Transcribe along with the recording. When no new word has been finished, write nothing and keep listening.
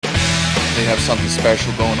they have something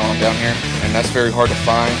special going on down here, and that's very hard to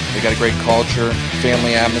find. They got a great culture,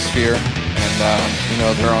 family atmosphere, and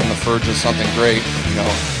they're on the verge of something great.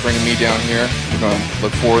 Bringing me down here, we're going to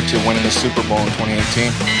look forward to winning the Super Bowl in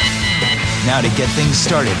 2018. Now to get things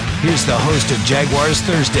started, here's the host of Jaguars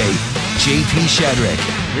Thursday, J.P. Shadrick.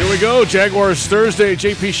 Here we go, Jaguars Thursday.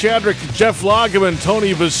 J.P. Shadrick, Jeff Lageman,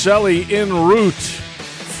 Tony Baselli en route.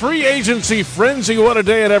 Free agency frenzy, what a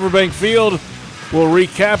day at Everbank Field. We'll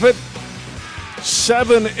recap it.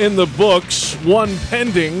 7 in the books, 1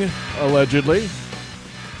 pending, allegedly,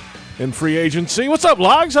 in free agency. What's up,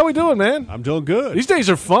 Logs? How we doing, man? I'm doing good. These days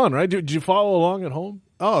are fun, right? Did you follow along at home?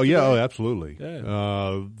 Oh, yeah, oh, absolutely. Yeah.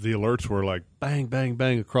 The alerts were like bang, bang,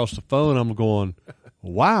 bang across the phone. I'm going,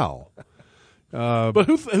 wow. But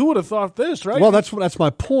who would have thought this, right? Well, that's my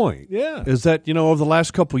point. Yeah. Is that, over the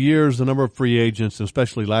last couple of years, the number of free agents,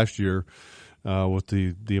 especially last year with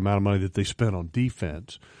the amount of money that they spent on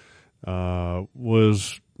defense,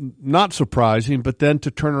 was not surprising. But then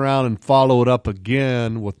to turn around and follow it up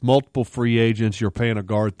again with multiple free agents, you're paying a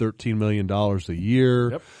guard $13 million a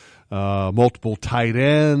year. Yep. Multiple tight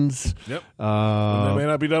ends. Yep. And they may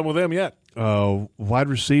not be done with them yet. Wide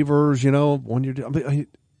receivers, when you're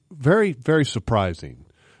very, very surprising,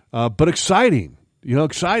 but exciting.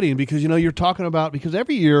 Exciting because you're talking about because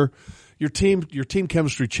every year your team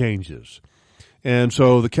chemistry changes, and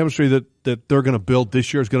so the chemistry that they're going to build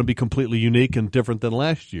this year is going to be completely unique and different than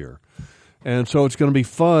last year, and so it's going to be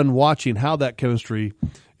fun watching how that chemistry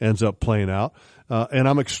ends up playing out. And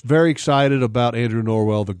I'm very excited about Andrew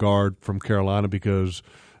Norwell, the guard from Carolina, because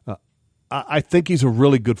I think he's a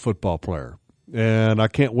really good football player. And I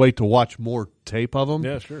can't wait to watch more tape of him.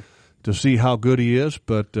 Yeah, sure. To see how good he is.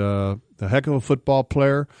 But a heck of a football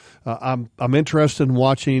player. I'm interested in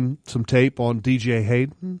watching some tape on DJ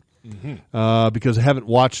Hayden because I haven't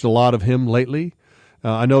watched a lot of him lately.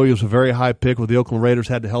 I know he was a very high pick with the Oakland Raiders,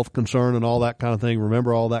 had the health concern and all that kind of thing.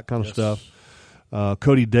 Remember all that kind of stuff.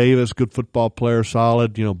 Cody Davis, good football player,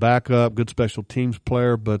 solid, backup, good special teams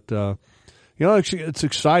player. But, it's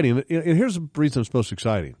exciting. And here's the reason it's most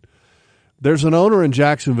exciting. There's an owner in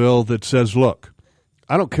Jacksonville that says, look,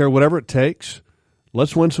 I don't care whatever it takes.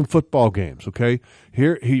 Let's win some football games, okay?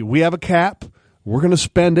 We have a cap. We're going to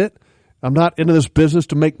spend it. I'm not into this business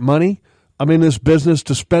to make money. I'm in this business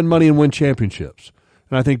to spend money and win championships.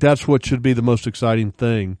 And I think that's what should be the most exciting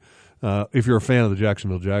thing. If you're a fan of the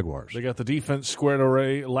Jacksonville Jaguars. They got the defense squared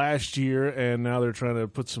away last year, and now they're trying to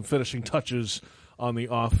put some finishing touches on the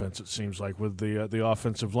offense, it seems like, with the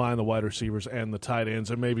offensive line, the wide receivers, and the tight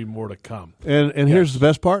ends, and maybe more to come. And here's the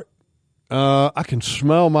best part. I can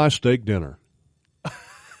smell my steak dinner.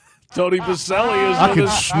 Tony Baselli is I can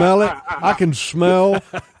smell it. I can smell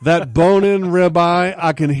that bone-in ribeye.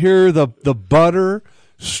 I can hear the butter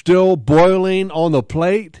still boiling on the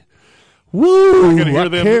plate. Woo!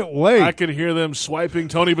 Can't wait. I can hear them swiping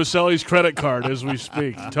Tony Baselli's credit card as we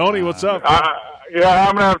speak. Tony, what's up? Yeah,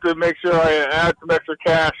 I'm going to have to make sure I add some extra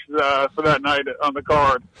cash for that night on the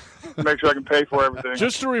card to make sure I can pay for everything.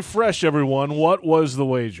 Just to refresh everyone, what was the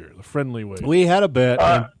wager, the friendly wager? We had a bet,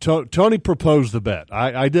 and Tony proposed the bet.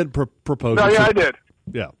 I didn't propose it. No, yeah, I did.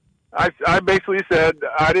 Yeah. I basically said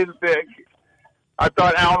I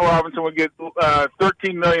thought Allen Robinson would get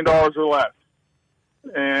 $13 million or less.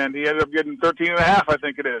 And he ended up getting 13.5, I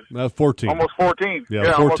think it is. 14. Almost 14.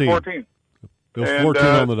 Yeah, 14. Almost 14. It was 14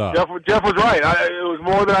 on the dot. Jeff was right. It was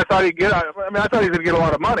more than I thought he'd get. I thought he was going to get a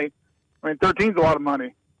lot of money. 13's a lot of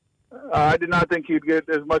money. I did not think he'd get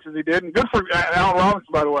as much as he did. And good for Allen Robinson,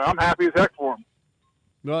 by the way. I'm happy as heck for him.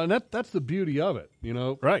 No, and that's the beauty of it,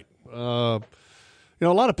 Right. A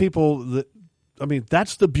lot of people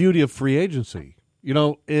that's the beauty of free agency.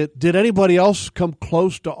 Did anybody else come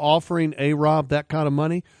close to offering A-Rob that kind of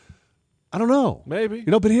money? I don't know. Maybe.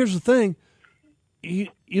 But here's the thing.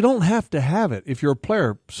 You don't have to have it if you're a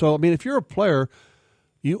player. So, if you're a player,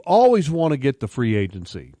 you always want to get the free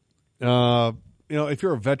agency. If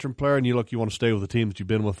you're a veteran player and you want to stay with a team that you've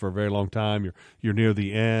been with for a very long time, you're near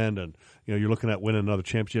the end and, you're looking at winning another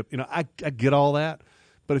championship. I get all that.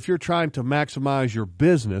 But if you're trying to maximize your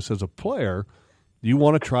business as a player, you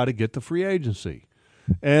want to try to get the free agency.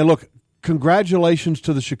 And look, congratulations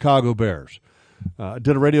to the Chicago Bears. I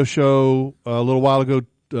did a radio show a little while ago,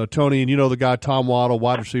 Tony, and the guy Tom Waddle,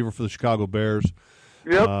 wide receiver for the Chicago Bears.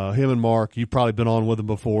 Yep. Him and Mark, you've probably been on with him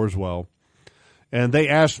before as well. And they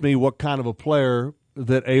asked me what kind of a player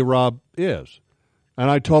that A-Rob is. And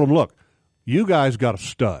I told them, look, you guys got a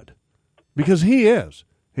stud. Because he is.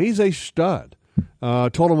 He's a stud.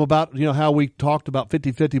 Told him about, how we talked about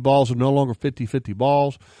 50-50 balls are no longer 50-50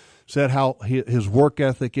 balls. Said how his work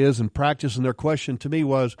ethic is in practice. And their question to me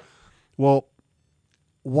was, well,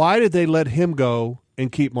 why did they let him go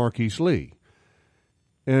and keep Marquise Lee?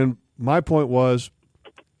 And my point was,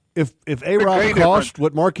 if A-Rob cost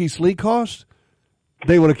what Marquise Lee cost,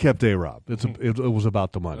 they would have kept A-Rob. It was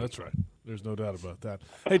about the money. That's right. There's no doubt about that.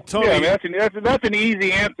 Hey, Tony. Yeah, that's an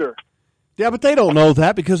easy answer. Yeah, but they don't know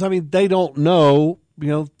that because, they don't know,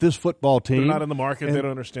 this football team. They're not in the market. They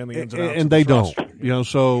don't understand the ins and outs. And they don't.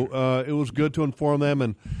 So it was good to inform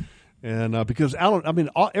them. And because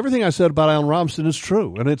everything I said about Allen Robinson is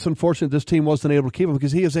true. And it's unfortunate this team wasn't able to keep him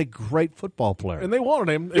because he is a great football player. And they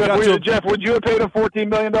wanted him. Jeff, would you have paid him $14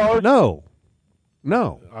 million?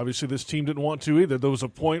 No. Obviously, this team didn't want to either. There was a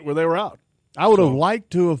point where they were out. I would have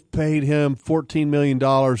liked to have paid him $14 million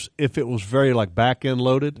if it was very back-end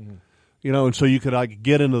loaded. Mm-hmm. And so you could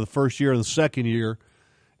get into the first year and the second year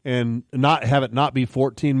and not have it not be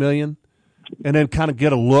 $14 million and then kind of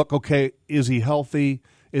get a look, okay, is he healthy?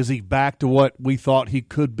 Is he back to what we thought he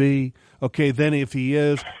could be? Okay, then if he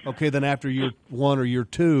is, okay, then after year 1 or year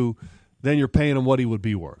 2, then you're paying him what he would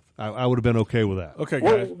be worth. I would have been okay with that. Okay,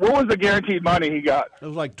 guys. What was the guaranteed money he got? It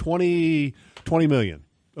was like $20 million,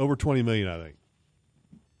 over $20 million, I think.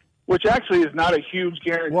 Which actually is not a huge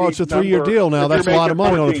guarantee. Well, it's a 3-year deal now. That's a lot of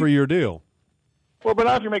money on a 3-year deal. Well, but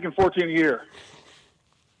now if you're making $14 a year.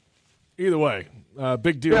 Either way,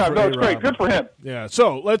 big deal. Yeah, for no, it's great. Good for him. Yeah.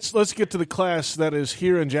 So let's get to the class that is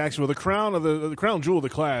here in Jacksonville. The crown jewel of the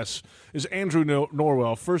class is Andrew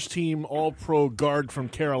Norwell, first team All-Pro guard from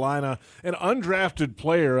Carolina, an undrafted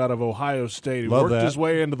player out of Ohio State. He worked his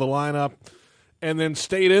way into the lineup and then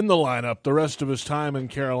stayed in the lineup the rest of his time in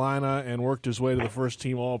Carolina and worked his way to the first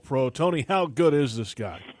team All-Pro. Tony, how good is this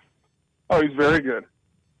guy? Oh, he's very good.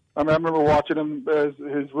 I remember watching him as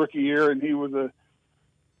his rookie year, and he was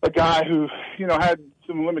a guy who, had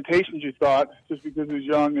some limitations, you thought, just because he was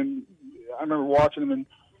young. And I remember watching him, and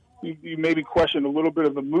you maybe questioned a little bit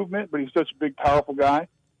of the movement, but he's such a big, powerful guy.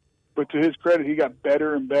 But to his credit, he got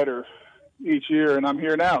better and better each year, and I'm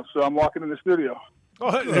here now, so I'm walking in the studio.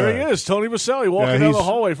 Oh, there he is, Tony Baselli, walking down the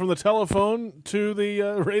hallway from the telephone to the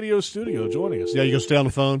radio studio, joining us. Yeah, you going to stay on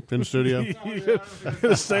the phone in the studio? You're going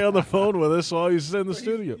to stay on the phone with us while he's in the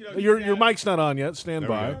studio. Your mic's not on yet. Stand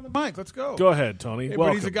by. On the mic. Let's go. Go ahead, Tony. Hey,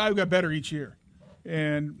 but he's a guy who got better each year.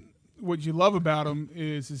 And what you love about him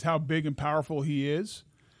is how big and powerful he is.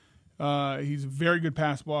 He's a very good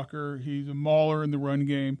pass blocker. He's a mauler in the run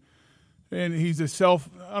game. And he's I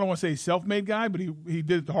don't want to say self-made guy, but he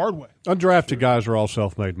did it the hard way. Undrafted guys are all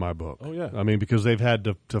self-made in my book. Oh, yeah. Because they've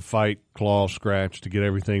had to fight, claw, scratch to get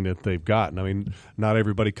everything that they've gotten. Not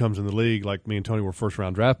everybody comes in the league like me and Tony were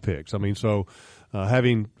first-round draft picks. So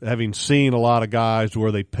having seen a lot of guys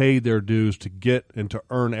where they paid their dues to get and to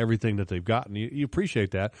earn everything that they've gotten, you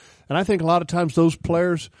appreciate that. And I think a lot of times those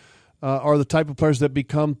players are the type of players that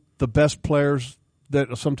become the best players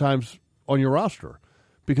that sometimes on your roster.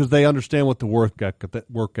 Because they understand what the work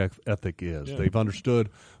ethic is. Yeah. They've understood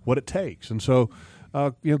what it takes. And so,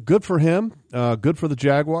 good for him, good for the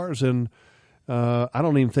Jaguars. And I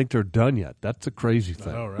don't even think they're done yet. That's a crazy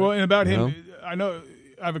thing. Right? Well, and about him, I know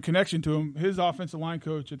I have a connection to him. His offensive line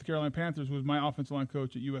coach at the Carolina Panthers was my offensive line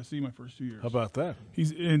coach at USC my first 2 years. How about that?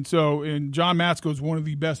 And John Matsko is one of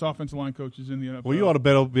the best offensive line coaches in the NFL. Well, you ought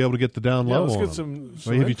to be able to get the down low. Let's on get him.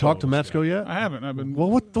 some have you talked to Matsko yet? I haven't. I've been.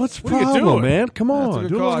 Well, what's the problem, man? Come on,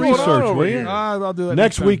 do a little research, will you? I'll do that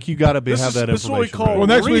next week. You got to have that information. Well,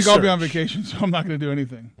 next week I'll be on vacation, so I'm not going to do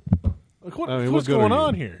anything. What's going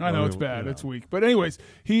on here? I know it's bad. It's weak, but anyways,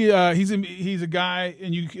 he's a guy,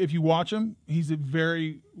 and if you watch him, he's a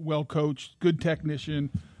very well coached, good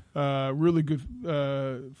technician, really good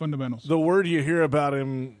fundamentals. The word you hear about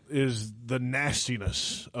him is the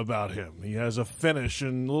nastiness about him. He has a finish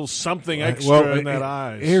and a little something extra in that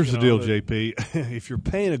eyes. Here's the deal, JP. If you're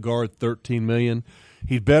paying a guard $13 million,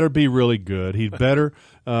 he'd better be really good. He'd better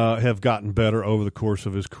have gotten better over the course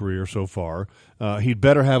of his career so far. He'd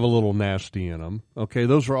better have a little nasty in him. Okay,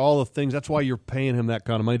 those are all the things. That's why you're paying him that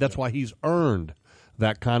kind of money. That's why he's earned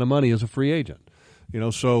that kind of money as a free agent.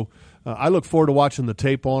 So I look forward to watching the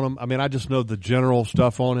tape on him. I just know the general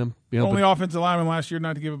stuff on him. Only offensive lineman last year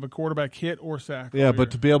not to give up a quarterback hit or sack. Yeah, but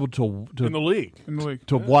to be able to in the league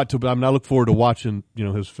to watch. I look forward to watching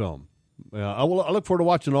his film. I look forward to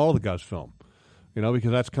watching all of the guys' film.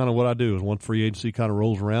 Because that's kind of what I do. Is when free agency kind of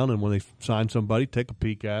rolls around, and when they sign somebody, take a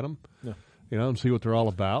peek at them. Yeah. And see what they're all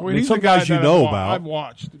about. Well, some guys know about. I've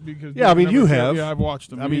watched because you have. Yeah, I've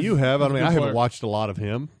watched him. You have. I haven't watched a lot of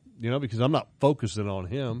him. Because I'm not focusing on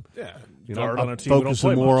him. Yeah, I'm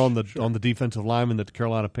focusing more on the defensive lineman that the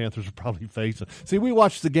Carolina Panthers are probably facing. See, we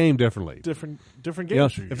watch the game differently. Different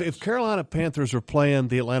games. If Carolina Panthers are playing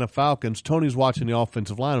the Atlanta Falcons, Tony's watching the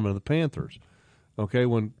offensive lineman of the Panthers. Okay,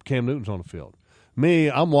 when Cam Newton's on the field. Me,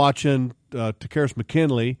 I'm watching Takkarist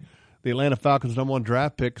McKinley, the Atlanta Falcons' #1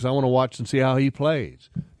 draft pick, because I want to watch and see how he plays.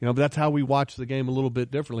 But that's how we watch the game a little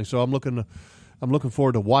bit differently. So I'm looking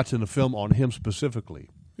forward to watching the film on him specifically.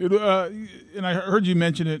 And I heard you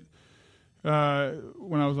mention it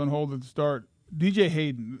when I was on hold at the start. DJ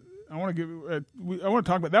Hayden. I want to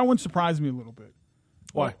talk about that one. Surprised me a little bit.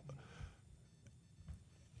 Why?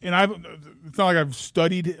 And it's not like I've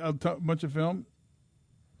studied a bunch of film,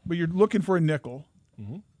 but you're looking for a nickel.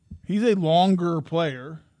 Mm-hmm. He's a longer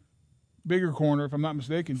player, bigger corner, if I'm not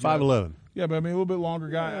mistaken. 5'11". Yeah, but I mean a little bit longer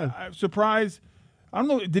guy. Yeah. I'm surprised. I don't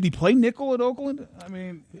know. Did he play nickel at Oakland? I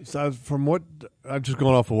mean, so from what I'm just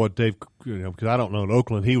going off of what Dave, because I don't know in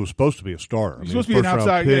Oakland he was supposed to be a starter. He's supposed to be an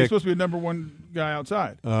outside. Yeah, he's supposed to be a #1 guy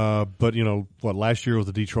outside. But last year was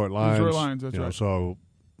the Detroit Lions. Detroit Lions, that's right. So,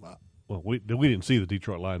 we didn't see the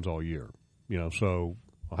Detroit Lions all year. So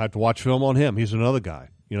I'll have to watch film on him. He's another guy.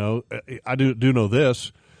 I do know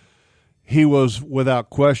this. He was without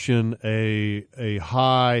question a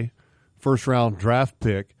high first round draft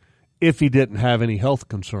pick if he didn't have any health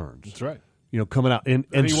concerns. That's right. Coming out and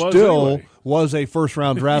he still was a first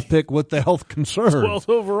round draft pick with the health concerns, 12th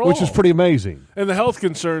overall, which is pretty amazing. And the health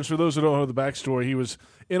concerns, for those who don't know the backstory, he was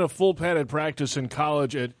in a full padded practice in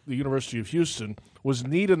college at the University of Houston, was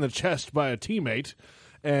kneed in the chest by a teammate,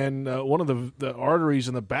 and one of the arteries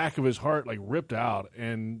in the back of his heart ripped out,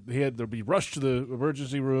 and he had to be rushed to the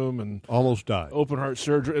emergency room and almost died. Open heart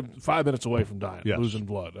surgery, 5 minutes away from dying, yes. Losing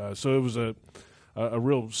blood. So it was a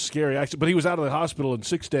real scary accident. But he was out of the hospital in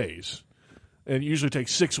 6 days. And it usually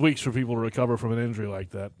takes 6 weeks for people to recover from an injury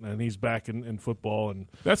like that. And he's back in football and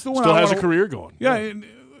that's the one still has a career going. Yeah, and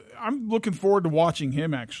I'm looking forward to watching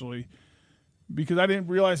him, actually, because I didn't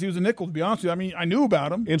realize he was a nickel, to be honest with you. I mean, I knew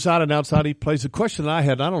about him. Inside and outside he plays. The question I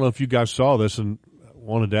had, I don't know if you guys saw this, and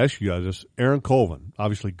wanted to ask you guys this. Aaron Colvin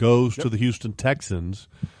obviously goes to the Houston Texans.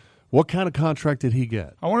 What kind of contract did he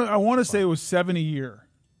get? I want to say it was $7 a year.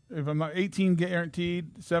 If I'm not 18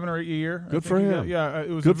 guaranteed, 7 or 8 a year. Good for him. It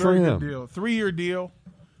was good a very for him. good deal. 3-year deal.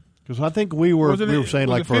 Because I think we were saying was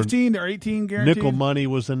like it for 15 or 18 guaranteed. Nickel money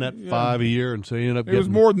was in that 5 a year, and so he ended up getting was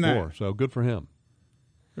more than that. So good for him.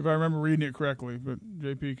 If I remember reading it correctly, but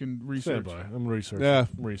JP can research. I'm researching. Yeah,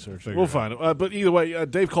 we'll find it. But either way,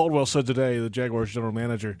 Dave Caldwell said today, the Jaguars general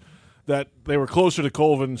manager, that they were closer to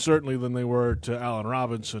Colvin certainly than they were to Allen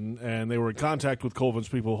Robinson, and they were in contact with Colvin's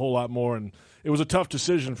people a whole lot more. And it was a tough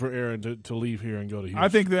decision for Aaron to leave here and go to Houston. I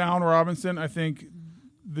think that Allen Robinson,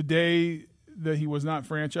 the day that he was not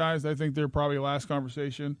franchised, I think their probably last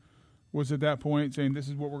conversation was at that point saying, this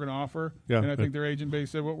is what we're going to offer. Yeah. And I think their agent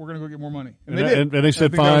base said, well, we're going to go get more money. And they did. And they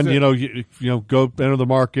said, fine, go enter the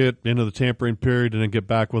market, into the tampering period, and then get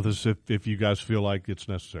back with us if you guys feel like it's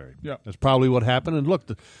necessary. Yeah. That's probably what happened. And look,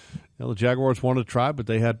 the Jaguars wanted to try, but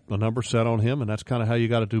they had a number set on him, and that's kind of how you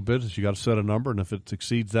got to do business. You got to set a number, and if it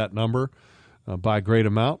exceeds that number by a great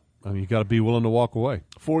amount, you got to be willing to walk away.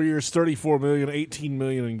 4 years, $34 million, $18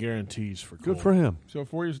 million in guarantees for Cole. Good for him. So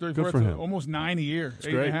 4 years, 34, good for him. Almost $9 a year, It's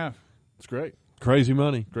 8.5. It's great. Crazy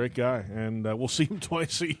money. Great guy. And we'll see him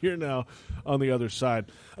twice a year now on the other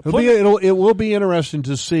side. It will be interesting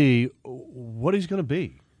to see what he's going to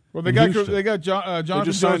be. Well, they got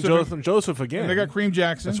Jonathan Joseph again. And they got Kareem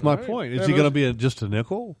Jackson. That's my point. Is he going to be just a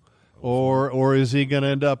nickel? Or is he going to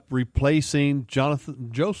end up replacing Jonathan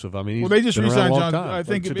Joseph? I mean, they just re-signed Jonathan. I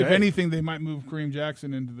think if anything, they might move Kareem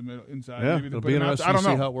Jackson into the middle inside. Yeah, Maybe it'll be interesting to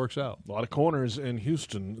see how it works out. A lot of corners in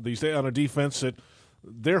Houston these days on a defense that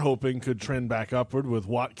they're hoping could trend back upward with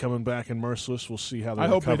Watt coming back and Merciless. We'll see how they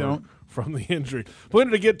recover from the injury. Plenty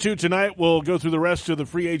to get to tonight. We'll go through the rest of the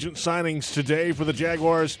free agent signings today for the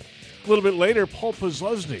Jaguars. A little bit later, Paul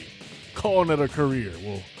Posluszny calling it a career.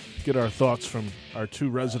 We'll get our thoughts from our two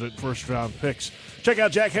resident first-round picks. Check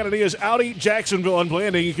out Jack Hanadia's Audi Jacksonville on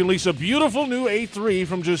Blanding. You can lease a beautiful new A3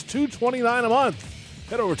 from just $229 a month.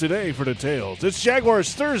 Head over today for details. It's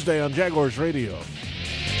Jaguars Thursday on Jaguars Radio.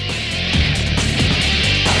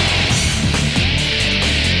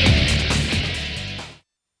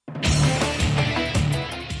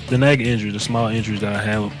 The nagging injury, the small injuries that I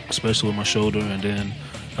have, especially with my shoulder, and then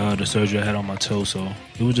the surgery I had on my toe. So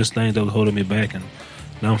it was just things that was holding me back, and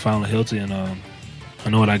now I'm finally healthy, and I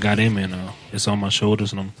know what I got in me, and it's on my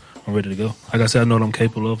shoulders, and I'm ready to go. Like I said, I know what I'm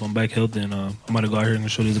capable of. I'm back healthy, and I'm about to go out here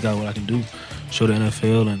and show these guys what I can do, show the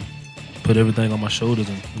NFL, and put everything on my shoulders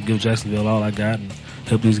and give Jacksonville all I got and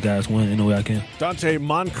help these guys win any way I can. Dante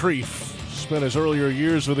Moncrief spent his earlier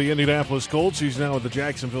years with the Indianapolis Colts. He's now with the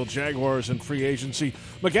Jacksonville Jaguars in free agency.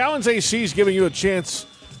 McGowan's AC is giving you a chance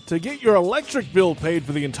To get your electric bill paid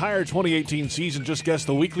for the entire 2018 season, just guess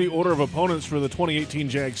the weekly order of opponents for the 2018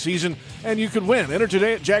 Jag season, and you could win. Enter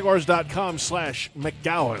today at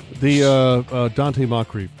Jaguars.com/McGowan. The Dante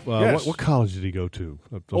Moncrief, Yes. what college did he go to?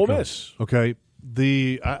 Ole Miss. Okay.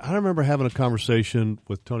 I remember having a conversation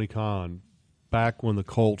with Tony Khan back when the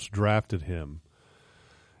Colts drafted him.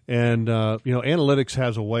 And analytics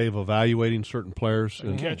has a way of evaluating certain players,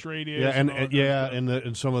 and Catch radius.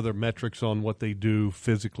 and some of their metrics on what they do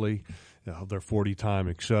physically, their 40 time,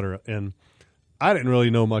 et cetera. And I didn't really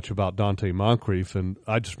know much about Dante Moncrief, and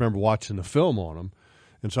I just remember watching the film on him.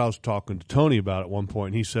 And so I was talking to Tony about it at one point,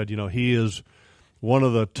 and he said, he is one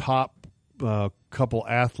of the top couple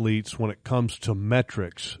athletes when it comes to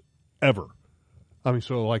metrics ever. I mean,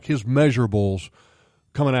 so like his measurables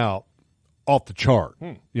coming out off the chart,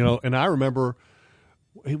 and I remember,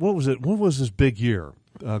 what was it? What was his big year?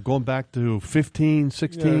 Going back to 15,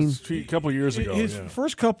 16? Yes, a couple years ago. His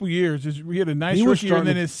first couple years, we had a nice rookie year, and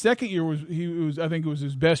then his second year was I think it was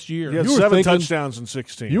his best year. He had 7 touchdowns in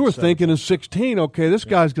 16. You were thinking in 16, okay, this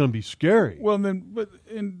guy's going to be scary. Well,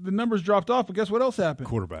 and the numbers dropped off, but guess what else happened?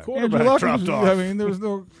 Quarterback Andrew Luck dropped off. I mean, there was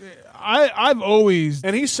no. I've always,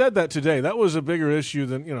 and he said that today. That was a bigger issue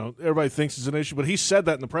than everybody thinks is an issue. But he said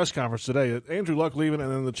that in the press conference today. Andrew Luck leaving,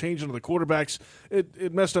 and then the changing of the quarterbacks,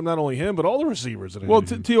 it messed up not only him but all the receivers. Well,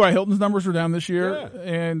 T.Y. Hilton's numbers were down this year,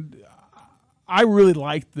 and I really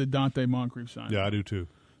liked the Dante Moncrief sign. Yeah, I do too.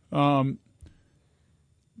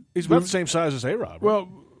 He's about the same size as A-Rod. Right? Well,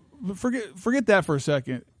 forget that for a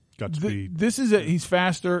second. Got speed. He's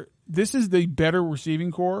faster. This is the better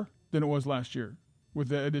receiving core than it was last year with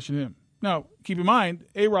the addition of him. Now, keep in mind,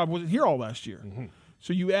 A-Rob wasn't here all last year. Mm-hmm.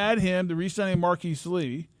 So you add him, the re-signing of Marquise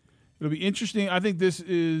Lee. It'll be interesting. I think this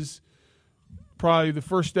is probably the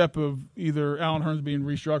first step of either Allen Hurns being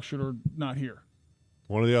restructured or not here.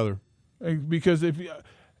 One or the other. Because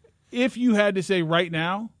if you had to say right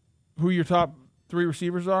now who your top 3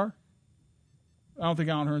 receivers are, I don't think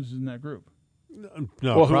Allen Hurns is in that group.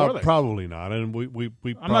 No, well, who are they? Probably not. And we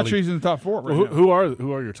I'm not sure he's in the top 4 right now. Who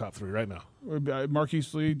are your top 3 right now?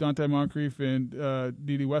 Marquise Lee, Dante Moncrief, and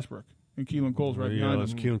D.D. Westbrook. And Keelan Cole's right behind him. Yeah,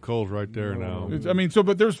 that's Keelan Cole's right there now.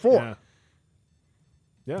 But there's 4.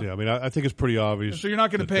 Yeah. I mean, I think it's pretty obvious. So you're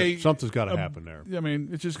not going to pay. Something's got to happen there. I mean,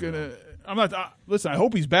 it's just going to. I'm not. Listen, I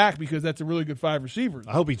hope he's back because that's a really good 5 receivers.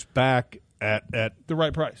 I hope he's back at the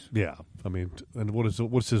right price. Yeah, I mean, and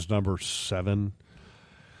what's his number? 7.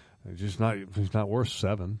 He's not worth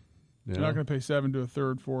 7. You're not going to pay 7 to a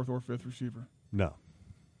 3rd, 4th, or 5th receiver. No.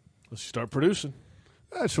 Let's start producing.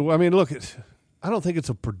 So I mean, look, I don't think it's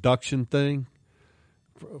a production thing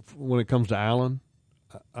when it comes to Allen,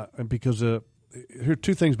 because here are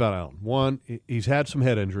 2 things about Allen. One, he's had some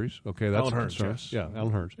head injuries. Okay, that's Allen a Hurns, concern. yes. Yeah,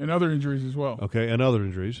 Allen Hurns. And other injuries as well. Okay, and other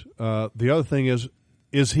injuries. The other thing is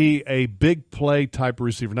he a big play type of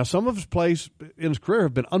receiver? Now, some of his plays in his career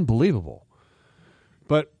have been unbelievable,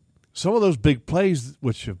 but some of those big plays,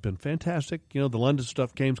 which have been fantastic, the London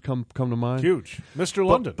stuff games come to mind. Huge, Mr.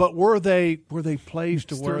 London. But were they plays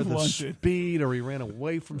to where the London. speed, or he ran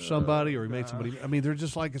away from somebody, or he made somebody? I mean, they're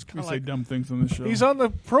just like it's kind We of say like dumb things on this show. He's on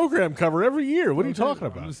the program cover every year. What are you talking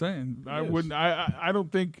I'm about? just saying. I wouldn't. I don't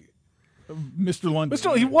think Mr. London.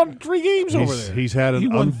 He won 3 games over there. He's had He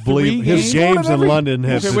an won unbelievable. 3 His games? games in London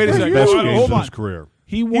have Okay, wait a been second. the best Hold games on. of his career.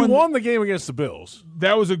 He He won. won the game against the Bills.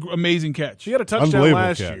 That was an amazing catch. He had a touchdown Unbelievable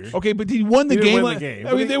last catch. year. Okay, but he won the He didn't game. win the game, I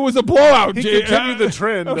but mean, he- it was a blowout. He Jay. continued the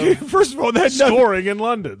trend Okay, of first of all, that scoring in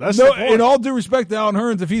London. That's No, the point. in all due respect to Allen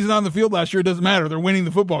Hurns, if he's not on the field last year, it doesn't matter. They're winning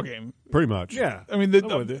the football game. Pretty much. Yeah. I mean,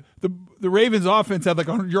 I'm with you. the Ravens' offense had like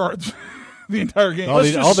 100 yards the entire game. Let's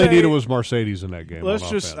just All they say- needed was Mercedes in that game. Let's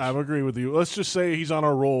on just, offense. I agree with you. Let's just say he's on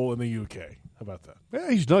a roll in the UK. How about that?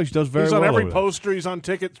 Yeah, he does very He's well. on every over there. poster. He's on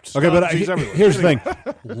tickets. Okay, but he's everywhere. here's the thing.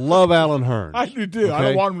 Love Allen Hurns. I do too. I Okay?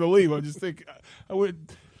 don't want him to leave. I just think I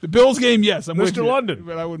would. The Bills game, yes, I'm with Mr. you, London.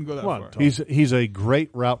 but I wouldn't go that Come on, far. Tom. He's a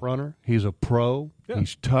great route runner. He's a pro. Yeah.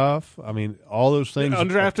 He's tough. I mean, all those things.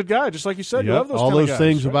 Undrafted guy, just like you said. You Yep, love those all kind of those guys,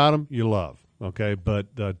 things right? about him you love. Okay, but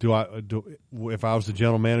if I was the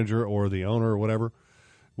general manager or the owner or whatever,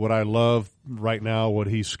 would I love right now what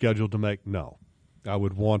he's scheduled to make? No, I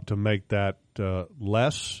would want to make that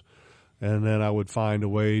less, and then I would find a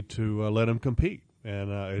way to let him compete.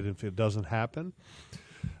 And if it doesn't happen,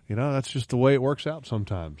 that's just the way it works out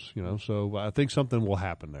sometimes. So I think something will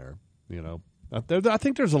happen there. I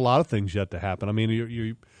think there's a lot of things yet to happen. I mean,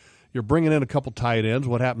 you're bringing in a couple tight ends.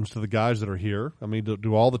 What happens to the guys that are here? I mean,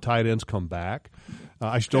 do all the tight ends come back?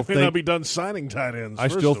 I still They may not think be done signing tight ends. I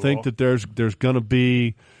first still of think all. that there's going to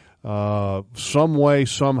be some way,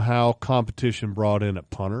 somehow, competition brought in at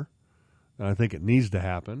punter. And I think it needs to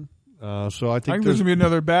happen. So I I think think there's going to be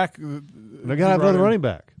another back. they got to have another running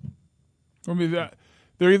back. I mean,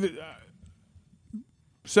 they're either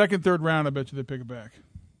second, third round. I bet you they pick it back.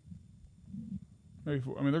 Maybe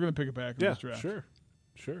four. I mean, they're going to pick it back in Yeah, this draft.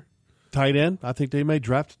 sure. Tight end. I think they may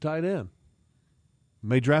draft a tight end.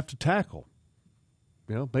 May draft a tackle.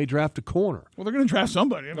 May draft a corner. Well, they're going to draft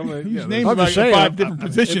somebody. I mean, yeah, these I'm names just are like saying, 5 different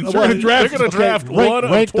positions. well, They're going to draft. They're going to draft one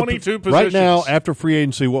of 22 positions. Right now, after free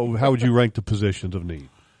agency, how would you rank the positions of need?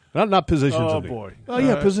 Not positions of need. Boy. Oh,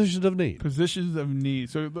 yeah, positions of need. Positions of need.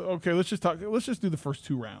 So okay, let's just talk. Let's just do the first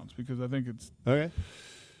 2 rounds because I think it's. Okay.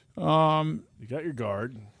 You got your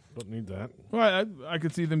guard. Don't need that. Well, I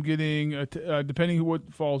could see them getting depending on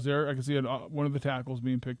what falls there. I could see one of the tackles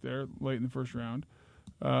being picked there late in the first round.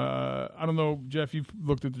 I don't know, Jeff. You've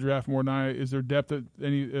looked at the draft more than I. Is there depth at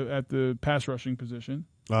the pass rushing position?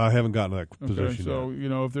 I haven't gotten that position Okay, so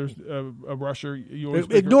yet. if there's a rusher, you always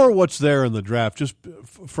Ignore what's there in the draft. Just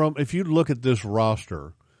from if you look at this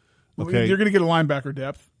roster, okay, you're going to get a linebacker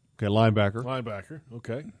depth. Okay, linebacker. Linebacker.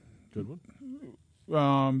 Okay, good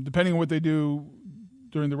one. Depending on what they do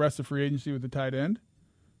during the rest of free agency with the tight end.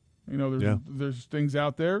 There's things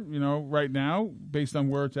out there, right now, based on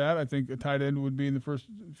where it's at. I think a tight end would be in the first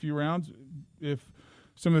few rounds. If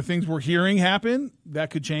some of the things we're hearing happen,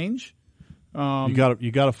 that could change. You got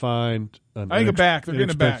to find an I think a back. They're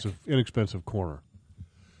getting a back. Inexpensive corner.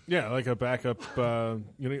 Yeah, like a backup.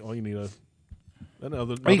 You need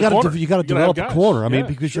another. You got to develop a corner. I mean,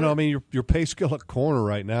 because sure. your pay scale at corner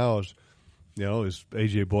right now is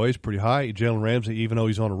AJ Boy's pretty high. Jalen Ramsey, even though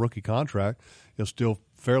he's on a rookie contract, is still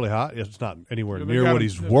fairly high. It's not anywhere near what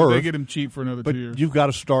he's worth. They get him cheap for another 2 years. But you've got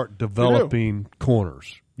to start developing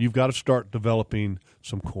corners. You've got to start developing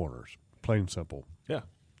some corners. Plain and simple. Yeah.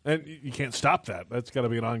 And you can't stop that. That's got to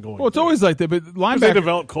be an ongoing Well, it's thing. always like that, but linebacker. They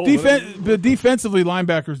develop Cole. But defensively,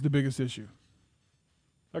 linebacker is the biggest issue.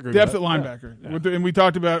 I agree Depth with at that. linebacker. Yeah. And we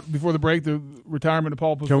talked about, before the break, the retirement of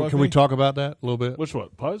Paul Posluszny. Can we talk about that a little bit? Which one?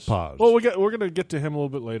 Puz? Puz. Well, we're going to get to him a little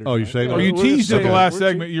bit later. Oh, you tonight. say that? Oh, you We're teased gonna it the say last that.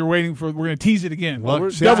 segment. You're waiting for. We're going to tease it again. Well,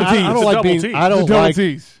 we're- see, double tease. I don't It's a like double being. tease. I don't Double like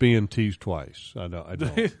tease. being teased twice. I don't.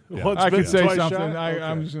 Yeah. Once I bitten, could say twice something. shy?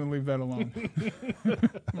 I'm Okay. just going to leave that alone. I'm going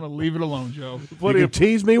to leave it alone, Joe. You can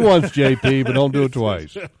tease me once, JP, but don't do it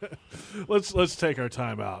twice. Let's take our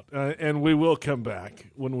time out, and we will come back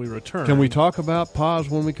when we return. Can we talk about pause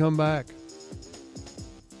when we come back?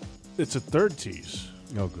 It's a third tease.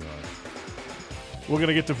 Oh, God. We're going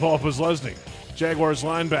to get to Paul Posluszny, Jaguars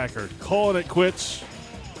linebacker, calling it quits,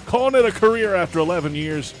 calling it a career after 11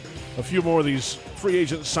 years. A few more of these free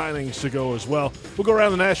agent signings to go as well. We'll go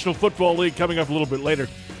around the National Football League coming up a little bit later.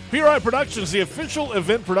 PRI Productions, the official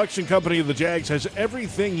event production company of the Jags, has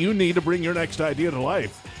everything you need to bring your next idea to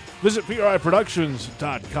life. Visit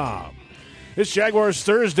PRIProductions.com. It's Jaguars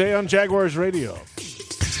Thursday on Jaguars Radio.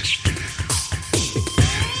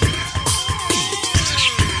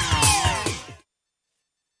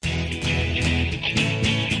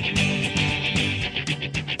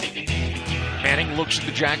 Manning looks at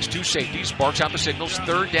the Jags, 2 safeties, barks out the signals,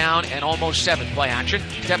 3rd down and almost 7. Play action.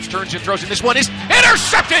 Steps, turns, and throws, and this one is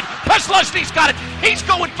intercepted! Posluszny's got it! He's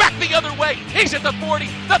going back the other way! He's at the 40,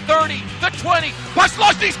 the 30, the 20.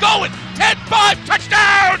 Posluszny's going! 10-5,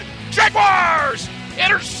 touchdown! Jaguars!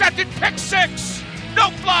 Intercepted, pick 6! No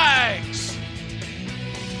flags!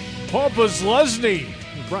 Paul Posluszny.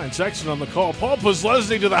 Brian Sexton on the call. Paul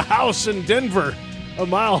Posluszny to the house in Denver. A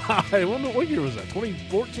mile high. What year was that?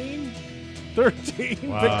 2014? 13?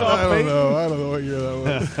 Wow. Picked off Peyton? I don't know what year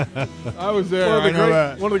that was. I was there. I know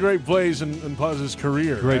that. One of the great plays in Puz's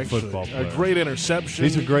career. Great actually. football player. A great interception.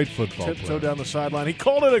 He's a great football Tiptoe player. down the sideline. He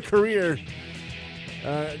called it a career,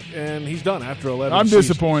 and he's done after 11 I'm seasons.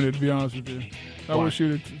 disappointed, to be honest with you. I Why? wish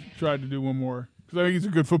you'd have tried to do one more. Because I think he's a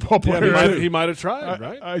good football Yeah, player. he might have tried,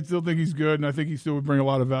 right? I still think he's good, and I think he still would bring a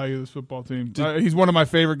lot of value to this football team. He's one of my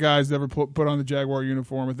favorite guys to ever put on the Jaguar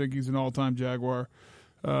uniform. I think he's an all-time Jaguar.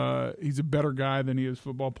 He's a better guy than he is a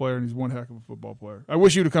football player, and he's one heck of a football player. I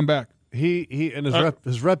wish he would have come back. He and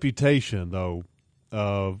his reputation, though,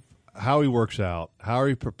 of how he works out, how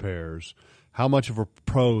he prepares, how much of a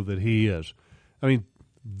pro that he is.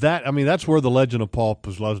 That's where the legend of Paul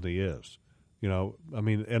Posluszny is.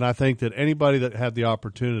 And I think that anybody that had the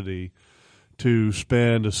opportunity to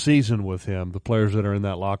spend a season with him, the players that are in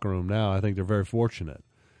that locker room now, I think they're very fortunate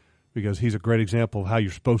because he's a great example of how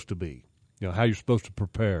you're supposed to be, how you're supposed to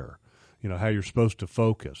prepare, how you're supposed to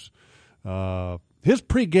focus. His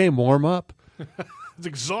pregame warm-up, It's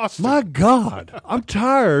exhausting. my God, I'm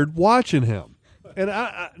tired watching him. And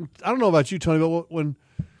I don't know about you, Tony, but when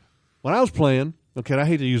I was playing, okay, and I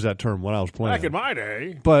hate to use that term when I was playing. Back in my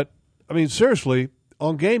day. But, seriously,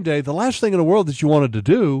 on game day, the last thing in the world that you wanted to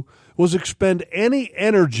do was expend any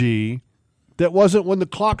energy that wasn't when the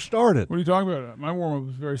clock started. What are you talking about? My warm-up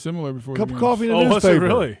was very similar before Cup the of game. coffee and a Oh, was it newspaper.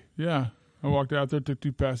 really? Yeah. I walked out there, took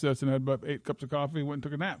 2 pass sets, and had about 8 cups of coffee, went and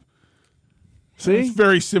took a nap. See? It's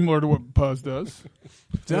very similar to what Puz does. I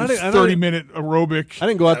It's didn't- 30-minute aerobic. I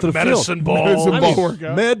didn't go out to the medicine field. ball. Medicine I ball mean,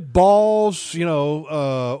 workout. med balls, what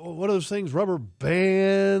are those things? Rubber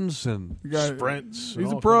bands and Guy- Sprints. He's and a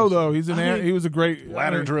all pro, kinds of though. He's mean, he was a great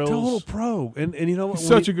ladder drills. total pro. And you know what? He's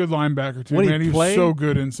When such a good linebacker, too, when he man. He was played- so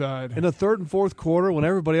good inside. in the third and fourth quarter, when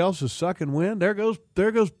everybody else is sucking wind, there goes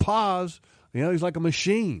Paz. He's like a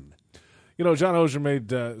machine. John Oehser made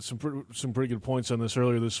some pretty good points on this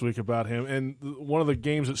earlier this week about him. And one of the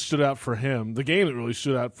games that stood out for him, the game that really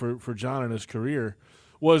stood out for John in his career,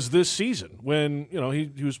 was this season when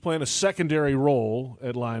he was playing a secondary role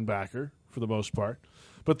at linebacker for the most part.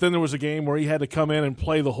 But then there was a game where he had to come in and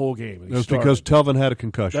play the whole game. And It was because Telvin had a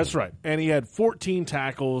concussion. That's right. And he had 14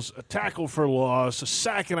 tackles, a tackle for loss, a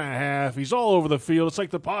sack and a half. He's all over the field. It's like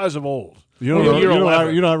the Paz of old. You know what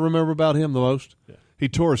I remember about him the most? Yeah. He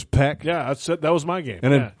tore his pec. Yeah, that was my game.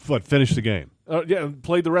 And then finished the game. And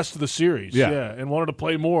played the rest of the series. Yeah. And wanted to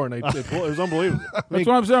play more, and it was unbleevable. That's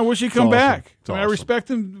what I'm saying. I wish he'd come awesome. back. It's I awesome. respect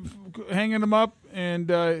him hanging him up, and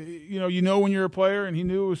you know when you're a player, and he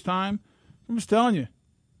knew it was time. I'm just telling you,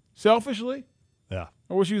 selfishly, Yeah.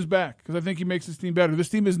 I wish he was back because I think he makes this team better. This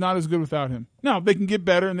team is not as good without him. Now they can get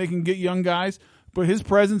better and they can get young guys, but his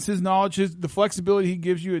presence, his knowledge, the flexibility he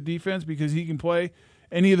gives you at defense because he can play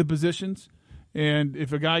any of the positions. And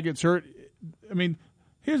if a guy gets hurt, I mean,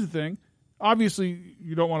 here's the thing. Obviously,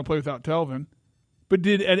 you don't want to play without Telvin, but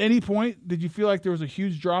at any point did you feel like there was a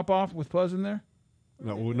huge drop off with Puz in there?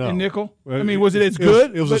 No. In nickel? I mean, was it as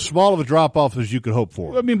good? It was as small of a drop off as you could hope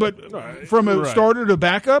for. I mean, but from a starter to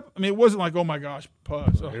backup, I mean, it wasn't like, oh my gosh,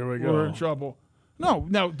 Puz, Here we go. we're in trouble.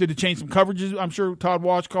 No, did it change some coverages? I'm sure Todd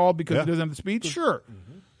Walsh called because he doesn't have the speed. Sure,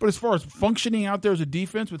 but as far as functioning out there as a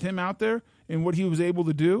defense with him out there and what he was able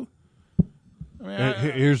to do, I mean,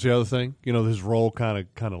 And here's the other thing. His role kind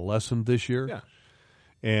of lessened this year. Yeah.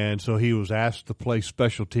 And so he was asked to play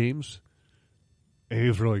special teams. And he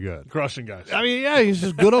was really good. Crushing guys. I mean, yeah, he's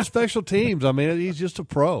just good on special teams. I mean, he's just a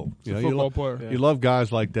pro. a football player. You love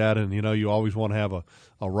guys like that, and you always want to have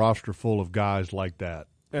a roster full of guys like that.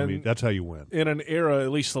 I mean, that's how you win. In an era, at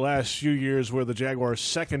least the last few years, where the Jaguars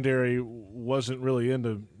secondary wasn't really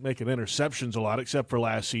into making interceptions a lot, except for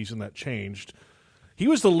last season, that changed. He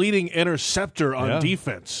was the leading interceptor on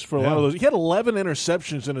defense for a lot of those. He had 11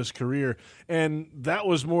 interceptions in his career, and that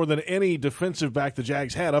was more than any defensive back the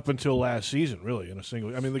Jags had up until last season, really, in a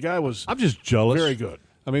single. I mean, the guy was I'm just jealous. very good.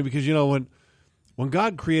 I mean, because, when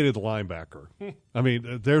God created the linebacker, I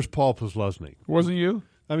mean, there's Paul Posluszny. wasn't you?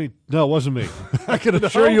 I mean, no, it wasn't me. I can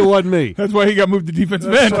assure you it wasn't me. That's why he got moved to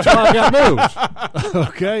defensive end. That's why I got moved.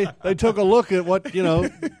 Okay? They took a look at what,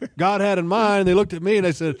 God had in mind. They looked at me and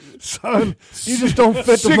they said, son, you just don't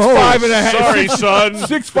fit the mold. 6'5.5". Sorry, son.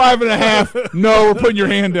 6'5.5". No, we're putting your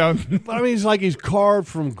hand down. But I mean, he's carved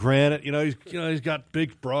from granite. He's got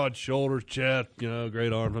big, broad shoulders, chest,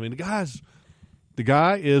 great arms. I mean, the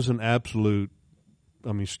guy is an absolute,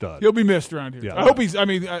 stud. He'll be missed around here. Yeah. I hope he's. I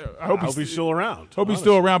hope He's still around. Hope he's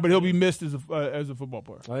still around, but he'll be missed as a football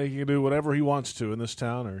player. I think he can do whatever he wants to in this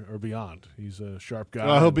town or beyond. He's a sharp guy.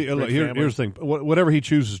 I hope he. great Look, family. here's the thing. Whatever he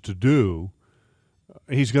chooses to do,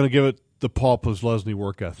 he's going to give it the Paul Posluszny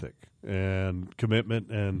work ethic and commitment.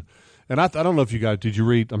 And I don't know if you guys did you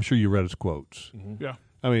read. I'm sure you read his quotes. Yeah.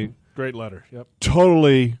 I mean, Great letter. Yep.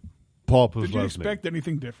 totally Paul Posluszny. Did you expect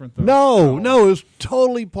anything different, though? No, it was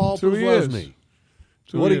totally Paul That's who he is. Posluszny.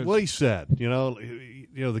 That's who What he he, is. what he said,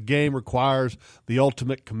 the game requires the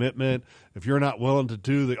ultimate commitment. If you're not willing to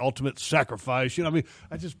do the ultimate sacrifice,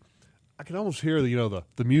 I can almost hear the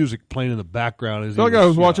music playing in the background. As I feel like I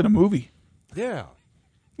was watching a movie. Yeah,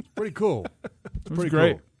 pretty cool. It was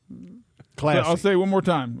great. Cool. Classic. I'll say it one more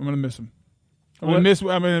time. I'm going to miss him. I'm going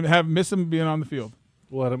to miss him being on the field.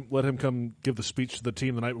 Let him come give the speech to the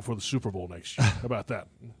team the night before the Super Bowl next year. How about that?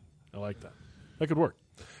 I like that. That could work.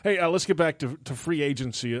 Hey, let's get back to free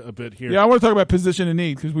agency a bit here. Yeah, I want to talk about position and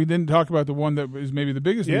need because we didn't talk about the one that is maybe the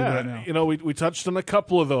biggest need right now. We touched on a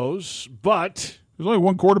couple of those, but There's only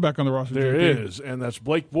one quarterback on the roster. there JP. is, and that's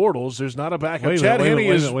Blake Bortles. There's not a backup. Wait a Chad minute, Henne wait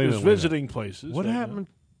a is minute, wait a minute. visiting places. What right happened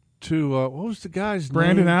to what was the guy's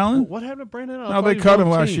Brandon name? Allen? What happened to Brandon Allen? I No, thought they he was cut on him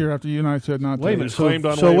the last team. year after you and I said not to. Wait a minute. claimed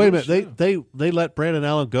on So wait a waivers? minute. They let Brandon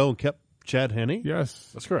Allen go and kept Chad Henne?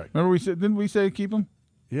 Yes. That's correct. Remember didn't we say keep him?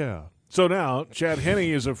 Yeah. So now Chad Henne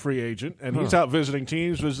is a free agent, and he's out visiting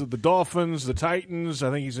teams. Visited the Dolphins, the Titans.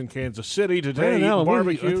 I think he's in Kansas City today. Brandon Allen,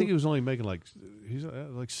 barbecue. I think he was only making like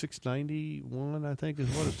 $691. I think is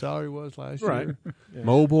what his salary was last year. Yeah.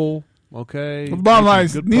 Mobile, okay. Well, the bottom line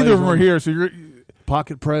is Good neither plays of them are on here, so you're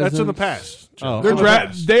pocket presence. That's in the past. Oh,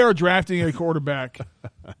 they are drafting a quarterback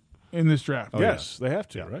in this draft. Yes, they have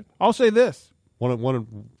to, right? I'll say this: one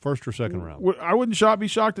in first or second round. I wouldn't be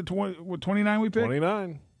shocked at 29 we picked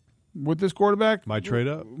 29. with this quarterback. Might trade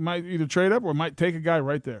up. Might either trade up or might take a guy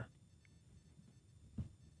right there.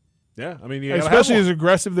 Yeah, I mean, Especially as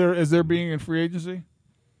aggressive as they're being in free agency.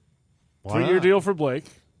 3-year deal for Blake,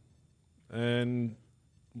 and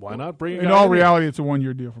why not bring? In all reality, it's a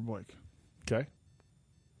 1-year deal for Blake. Okay.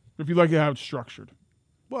 If you like how it's structured.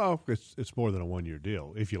 Well, it's more than a 1-year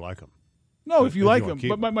deal if you like him. No, if you like want him. to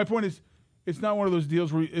keep But my point is, it's not one of those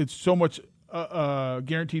deals where it's so much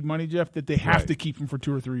guaranteed money, Jeff, that they have to keep him for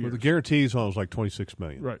 2 or 3 years. Well, the guarantees on was like $26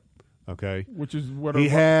 million. Right. Okay. Which is what he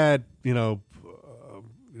had.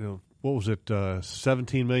 What was it?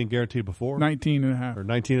 17 million guaranteed before. 19 and a half. Or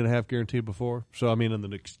 19 and a half guaranteed before. So I mean, in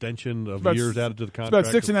an extension of about years added to the It's contract.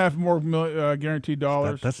 about $6.5 more guaranteed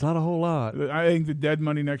dollars. That's not a whole lot. I think the dead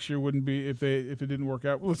money next year wouldn't be if it didn't work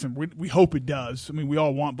out. Listen, we hope it does. I mean, we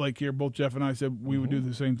all want Blake here. Both Jeff and I said we would do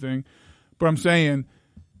the same thing. But I'm saying,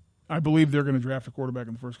 I believe they're going to draft a quarterback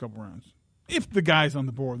in the first couple rounds. If the guy's on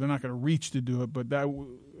the board, they're not going to reach to do it. But that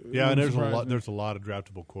and there's a lot of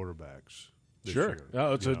draftable quarterbacks. Sure. Year,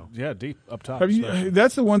 oh, it's deep up top.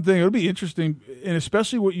 That's the one thing. It'll be interesting, and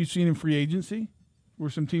especially what you've seen in free agency,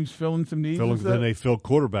 where some teams filling some needs. Then they fill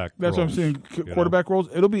quarterback. That's roles, what I'm saying. Quarterback roles.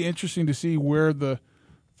 It'll be interesting to see where the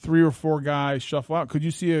 3 or 4 guys shuffle out. Could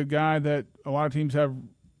you see a guy that a lot of teams have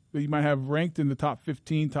that you might have ranked in the top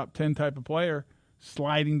 15, top 10 type of player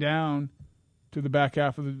sliding down to the back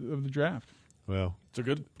half of the draft? Well, it's a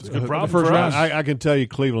good problem. First for round. us. I can tell you,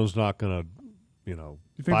 Cleveland's not going to, you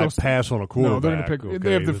think pass on a quarterback. No, they're going to pick. Okay,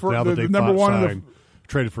 They have the number one and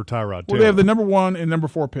traded for Tyrod Taylor. Well, they have the number 1 and number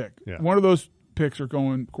 4 pick. Yeah. One of those picks are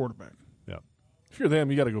going quarterback. Yeah. If you're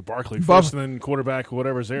them, you got to go Barkley first, and then quarterback,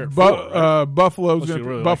 whatever's there. Buffalo's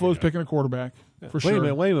Buffalo's picking a quarterback for Wait sure.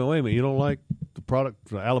 a minute. You don't like the product,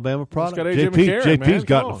 the Alabama product? Got AJ McCarron, JP's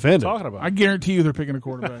gotten offended. Talking about. I guarantee you they're picking a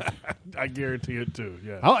quarterback. I guarantee it too.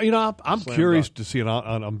 Yeah. I'm Slam curious dunk. to see, and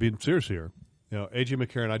I'm being serious here. AJ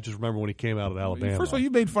McCarron. I just remember when he came out of Alabama. First of all, you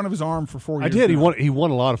made fun of his arm for 4 years. I did. now. He won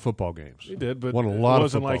a lot of football games. He did, but won a lot it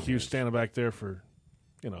wasn't of like football he was games. standing back there for,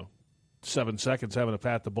 7 seconds having to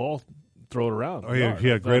pat the ball, throw it around. Oh, he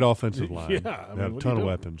had a great offensive line. Yeah, He had a ton of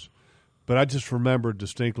weapons. But I just remember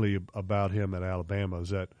distinctly about him at Alabama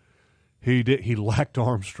is that he lacked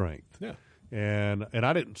arm strength. Yeah. And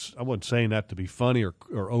I wasn't saying that to be funny or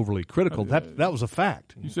overly critical. That was a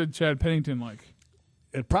fact. You said Chad Pennington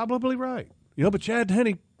Probably right. But Chad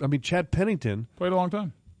Pennington played a long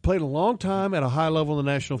time. Played a long time at a high level in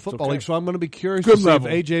the National Football okay. League, so I'm going to be curious Good to level.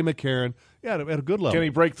 see if A.J. McCarron, at a good level. Can he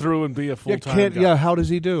break through and be a full-time guy? How does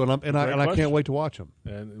he do? And I question. can't wait to watch him.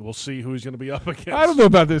 And we'll see who he's going to be up against. I don't know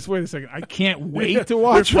about this. Wait a second. I can't wait to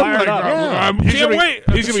watch him. Fired up. I can't wait.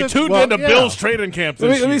 He's going to be tuned into Bill's training camp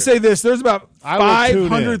this Let me year. say this. There's about I will tune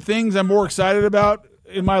 500 in. things I'm more excited about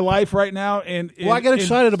in my life right now. And I get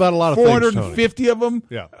excited about a lot of things, 450 of them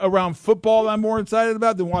Yeah. around football I'm more excited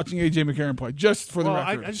about than watching A.J. McCarron play, just for the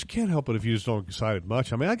record. I just can't help it if you just don't get excited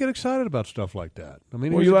much. I mean, I get excited about stuff like that. I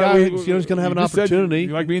mean, Well, he's you a like- guy we- who's going to have an you just said opportunity. You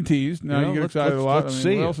like being teased. Now you get let's- excited a lot. let's I mean,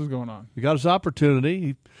 see what it. else is going on? He got his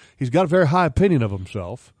opportunity. He's got a very high opinion of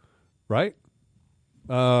himself, right?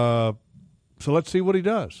 So let's see what he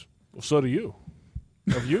does. Well, so do you.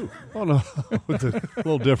 Of you. Oh, no. It's a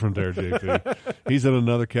little different there, JP. He's in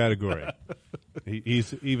another category.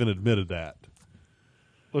 He's even admitted that.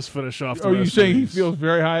 Let's finish off the Oh, you rest saying of he these. feels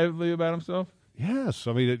very highly about himself? Yes.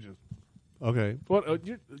 I mean, okay. What?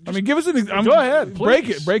 I mean, give us an. Go ahead, Break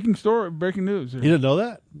please. it. Breaking story. Breaking news. here. You didn't know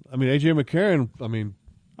that? I mean, A.J. McCarron,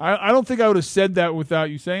 I don't think I would have said that without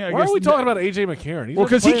you saying. I Why guess are we talking about A.J. McCarron? He's Well,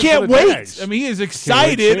 because he playing can't for the wait. Jags. I mean, he is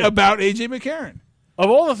excited too. about A.J. McCarron. Of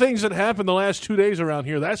all the things that happened the last 2 days around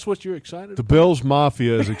here, that's what you're excited the about? Bills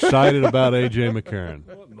Mafia is excited about A.J. McCarron.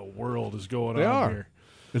 What in the world is going They on are. here?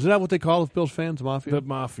 Isn't that what they call the Bills fans, Mafia? The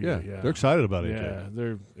Mafia, yeah. They're excited about A.J. Yeah,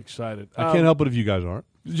 they're excited. I can't help it if you guys aren't.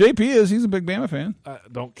 JP is. He's a big Bama fan. I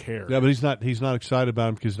don't care. Yeah, but he's not excited about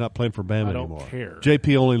him because he's not playing for Bama I don't anymore. care.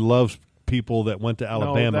 JP only loves people that went to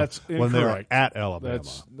Alabama that's when they were incorrect. at Alabama.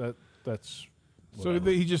 That's So whatever.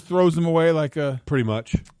 he just throws them away like a. Pretty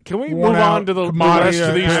much. Can we worn move out on to the commodity, rest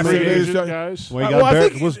of these yeah, free yeah, agent yeah. guys? Well, he got Well, I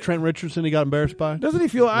embarrassed. think- Was it Trent Richardson he got embarrassed by? Doesn't he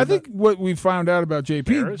feel? I think what we found out about JP,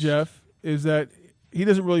 Harris? Jeff, is that he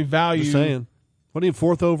doesn't really value Just saying. What do you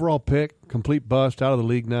 4th overall pick? Complete bust, out of the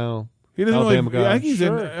league now. He doesn't Alabama really. guy.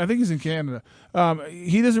 I think he's in Canada.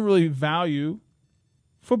 He doesn't really value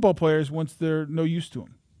football players once they're no use to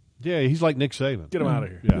him. Yeah, he's like Nick Saban. Get him out of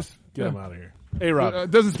here. Yeah. Get him out of here. Hey,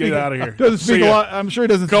 Rob, Doesn't speak get out of here. Doesn't speak See a ya. lot. I'm sure he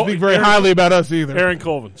doesn't Go- speak very Aaron- highly about us either. Aaron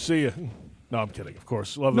Colvin, see you. No, I'm kidding. Of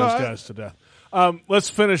course, love No, those I- guys to death. Let's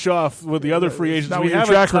finish off with the other free agents. It's not we what your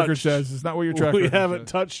haven't track record touched. says. It's not what your track We record haven't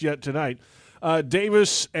says. touched yet tonight.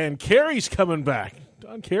 Davis and Carey's coming back.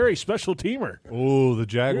 Don Carey, special teamer. Oh, the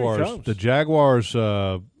Here he Jaguars. comes. The Jaguars,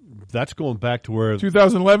 that's going back to where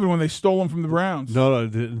 2011 when they stole him from the Browns. No,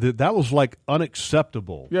 that was like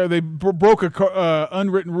unacceptable. Yeah, they broke a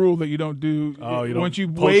unwritten rule that you don't do. Oh, you don't once you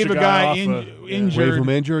poach wave a a guy guy off injured. Wave him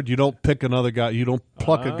injured. You don't pick another guy. You don't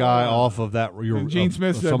pluck a guy off of that. And Gene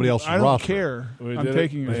Smith said, somebody else's I don't roster. care. We I'm did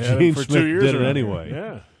taking They it. had Gene for Smith 2 years did it around anyway. here.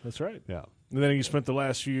 Yeah, that's right. Yeah. And then he spent the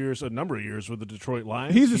last few years, a number of years, with the Detroit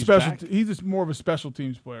Lions. He's a special. back. He's just more of a special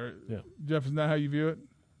teams player. Yeah. Jeff, isn't that how you view it?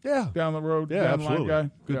 Yeah. Down the road, Yeah, down the line absolutely. guy.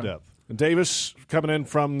 Good Yeah. depth. And Davis coming in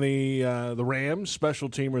from the Rams, special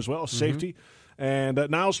teamer as well, safety. And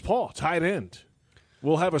Niles Paul, tight end.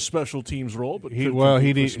 Will have a special teams role, but He could compete well,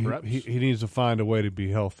 for some reps. he needs to find a way to be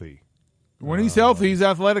healthy. When he's healthy, he's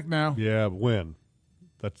athletic now. Yeah, but when?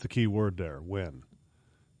 That's the key word there. When?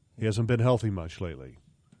 He hasn't been healthy much lately.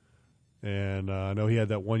 And I know he had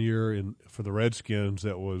that 1 year for the Redskins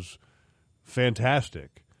that was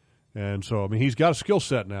fantastic. And so, I mean, he's got a skill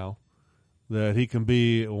set now that he can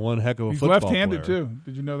be one heck of a He's football left-handed player. too.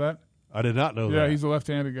 Did you know that? I did not know Yeah, that. he's a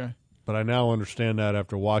left-handed guy. But I now understand that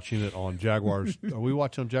after watching it on Jaguars. Are we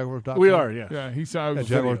watching on Jaguars.com? We are, yeah. Yeah, he saw. At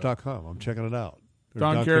Jaguars.com. I'm checking it out. There's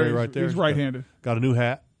Don Carey right there. He's right-handed. Got a new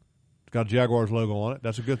hat. Got a Jaguars logo on it.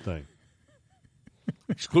 That's a good thing.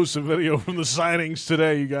 Exclusive video from the signings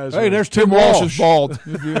today, you guys. Hey, are- there's Tim Walsh Walsh. is bald.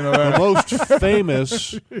 If you know The that. most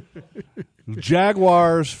famous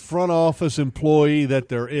Jaguars front office employee that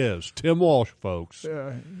there is. Tim Walsh, folks.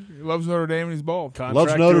 Yeah, he loves Notre Dame and he's bald. Contract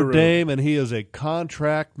Loves Notre guru. Dame, and he is a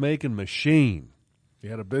contract-making machine. He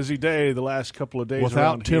had a busy day the last couple of days. Without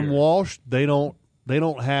around Tim here. Walsh, they don't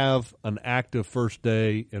have an active first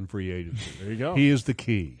day in free agency. There you go. He is the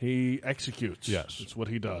key. He executes. Yes. That's what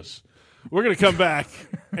he does. We're going to come back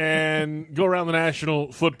and go around the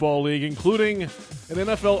National Football League, including an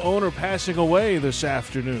NFL owner passing away this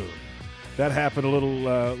afternoon. That happened a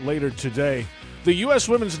little later today. The U.S.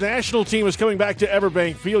 women's national team is coming back to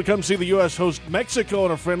Everbank Field. Come see the U.S. host Mexico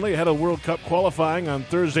in a friendly ahead of World Cup qualifying on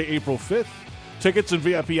Thursday, April 5th. Tickets and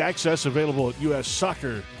VIP access available at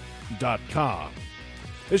ussoccer.com.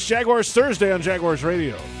 It's Jaguars Thursday on Jaguars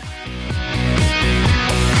Radio.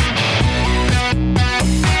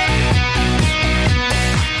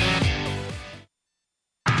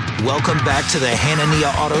 Welcome back to the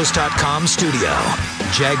HananiaAutos.com studio.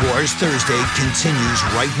 Jaguars Thursday continues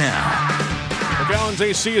right now. Gallons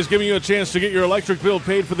AC is giving you a chance to get your electric bill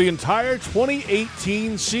paid for the entire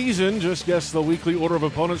 2018 season. Just guess the weekly order of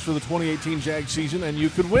opponents for the 2018 Jag season, and you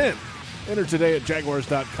could win. Enter today at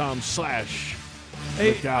jaguars.com/.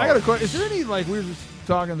 Hey, I got a question. Is there any, like, we were just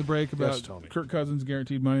talking in the break about Yes, Tony. Kirk Cousins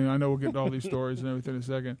guaranteed money. I know we'll get to all these stories and everything in a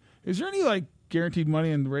second. Is there any, like, guaranteed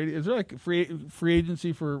money in the radio? Is there, like, free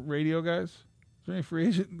agency for radio guys? Is there any free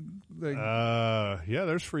agent? Like, Yeah,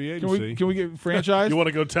 there's free can agency. we get franchised? You want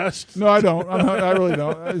to go test? No, I don't. I really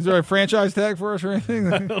don't. Is there a franchise tag for us or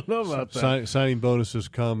anything? I don't know about that. Signing bonuses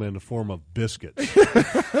come in the form of biscuits.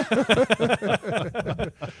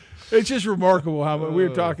 It's just remarkable how much we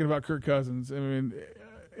were talking about Kirk Cousins. I mean,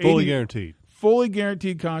 Fully guaranteed. Fully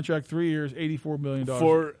guaranteed contract, 3 years, $84 million.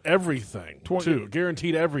 For everything, 20 too.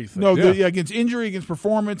 Guaranteed everything. No, Yeah. against injury, against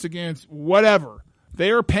performance, against whatever.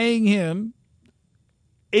 They are paying him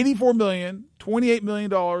 $84 million, $28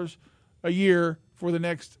 million a year for the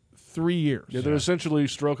next 3 years. Yeah, they're essentially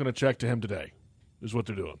stroking a check to him today, is what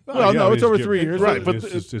they're doing. Well, no, it's he's over giving- 3 years. Right, but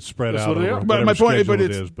it's spread that's out. what they over are. But my whatever point, but schedule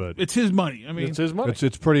it's, it is, but it's his money. I mean, It's his money.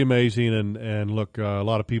 it's pretty amazing. And look, a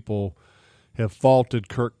lot of people have faulted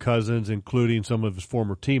Kirk Cousins, including some of his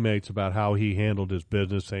former teammates, about how he handled his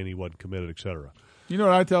business, saying he wasn't committed, etc. you know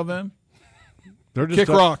what I tell them? They're just Kick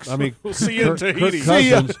rocks. I mean, We'll see you in Kirk Tahiti.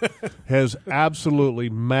 Cousins has absolutely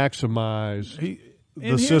maximized And the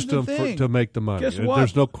here's system the thing. to make the money. Guess what?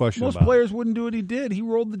 There's no question Most about players wouldn't do what he did. He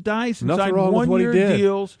rolled the dice and Nothing signed wrong with what he 1 year did.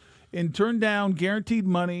 deals and turned down guaranteed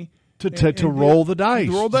money it. and To roll the dice.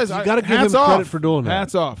 To roll the dice. You got to give him Hats credit off. for doing that.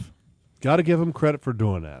 Hats off. Got to give him credit for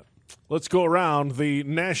doing that. Let's go around the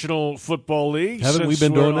National Football League. Haven't we Since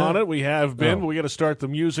been doing we're on that? it? We have been. Oh. But we got to start the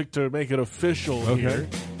music to make it official here.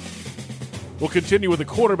 We'll continue with the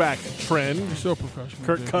quarterback trend. You're so professional.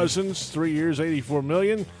 Kirk David. Cousins, 3 years, $84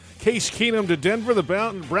 million. Case Keenum to Denver. The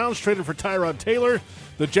Browns traded for Tyrod Taylor.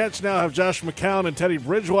 The Jets now have Josh McCown and Teddy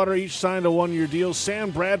Bridgewater each signed a 1-year deal.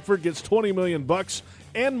 Sam Bradford gets $20 million,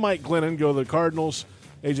 and Mike Glennon go to the Cardinals.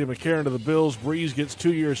 A.J. McCarron to the Bills. Breeze gets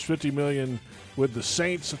 2 years, $50 million with the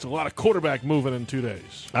Saints. It's a lot of quarterback moving in 2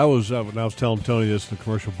 days. I was when I was telling Tony this in the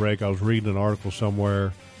commercial break, I was reading an article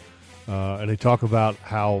somewhere, and they talk about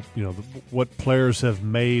how what players have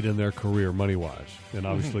made in their career money wise, and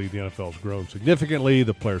obviously the NFL has grown significantly.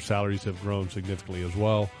 The player salaries have grown significantly as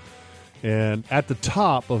well. And at the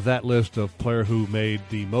top of that list of player who made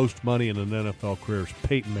the most money in an NFL career is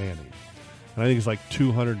Peyton Manning, and I think it's like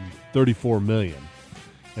 $234 million.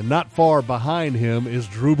 And not far behind him is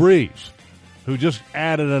Drew Brees, who just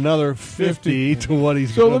added another 50 to what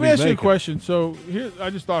he's So going to let be me ask you a making. question. So here, I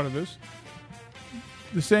just thought of this.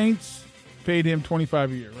 The Saints paid him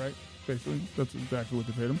 $25 a year, right? Basically, that's exactly what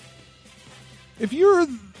they paid him. If you're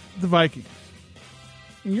the Vikings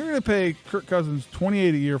and you're going to pay Kirk Cousins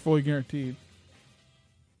 $28 a year, fully guaranteed,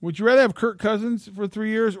 would you rather have Kirk Cousins for 3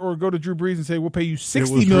 years or go to Drew Brees and say we'll pay you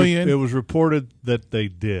 $60 million? It was reported that they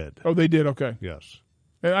did. Oh, they did. Okay. Yes.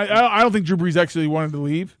 And I don't think Drew Brees actually wanted to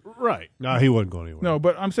leave. Right. No, he wasn't going anywhere. No,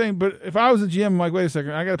 but I'm saying, but if I was a GM, I'm like, wait a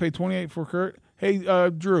second, I got to pay 28 for Kurt. Hey,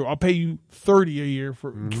 Drew, I'll pay you 30 a year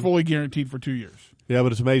for fully guaranteed for 2 years. Yeah,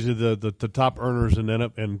 but it's amazing the top earners in their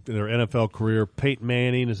NFL career. Peyton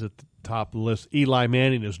Manning is at the top of the list. Eli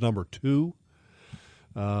Manning is number 2.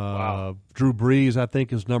 Wow. Drew Brees, I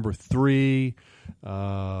think, is number 3.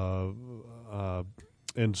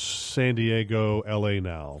 In San Diego, L.A.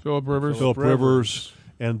 now. Phillip Rivers. Phillip Rivers.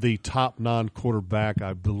 And the top non-quarterback,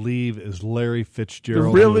 I believe, is Larry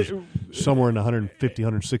Fitzgerald. Really- who's somewhere in the 150,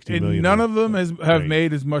 160 And million. none of them have range.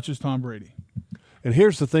 made as much as Tom Brady. And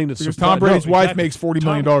here's the thing that's Because Tom Brady's wife makes $40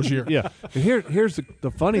 million a year. Yeah. And here's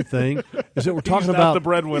the funny thing is that we're talking He's not about the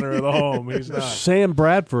breadwinner of the home. He's not. Sam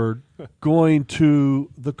Bradford going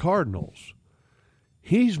to the Cardinals.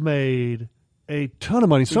 He's made a ton of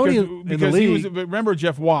money. Sony in the Because he league. was, remember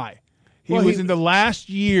Jeff, why? He Well, was he- in the last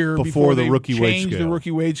year Before the they rookie wage changed the scale.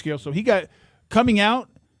 rookie wage scale. So he got, coming out,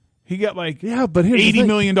 he got like Yeah, but here's the $80 thing.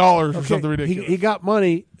 million or Okay, something ridiculous. He got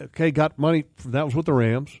money. Okay, got money. That was with the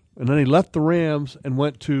Rams, and then he left the Rams and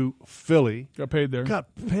went to Philly. got paid there. Got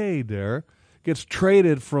paid there. Gets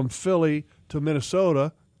traded from Philly to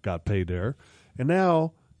Minnesota. Got paid there, and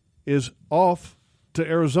now is off to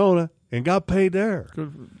Arizona and got paid there.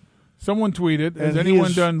 Someone tweeted, has And he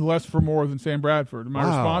anyone is- done less for more than Sam Bradford? And my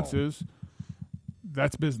Wow. response is,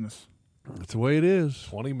 that's business. That's the way it is.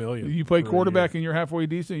 $20 million. You play per quarterback year. and you're halfway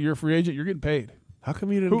decent, you're a free agent, you're getting paid. How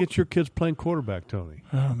come you didn't get your kids playing quarterback, Tony?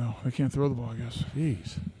 I don't know. They can't throw the ball, I guess.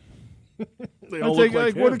 Jeez. They I all think, look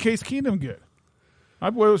like what him. did Case Keenum get?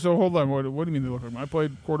 So hold on. What do you mean they look like him? I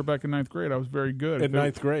played quarterback in ninth grade. I was very good. In If they-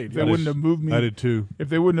 ninth grade, If they yeah. wouldn't have moved me. I did too. If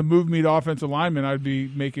they wouldn't have moved me to offensive lineman, I'd be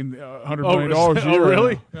making $100 Oh, million a year. right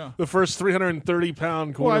really? now. Yeah. The first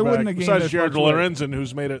 330-pound Well, I quarterback, wouldn't have gained besides this Jared much weight. Lorenzen,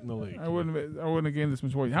 who's made it in the league. I wouldn't have gained this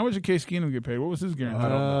much weight. How much did Case Keenum get paid? What was his guarantee?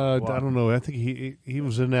 I don't know. I think he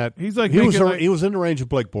was in that. He's like he was making like- he was in the range of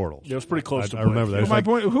Blake Bortles. Yeah, it was pretty close to I Blake. remember that. But It's my like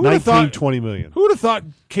point- who would've 19, thought- 20 million. Who would have thought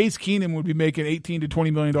Case Keenum would be making $18 to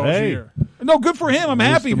 $20 million a Hey. year? No, good for him. I'm It's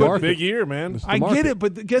happy. the But market. Big year, man. I get it,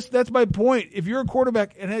 but guess that's my point. If you're a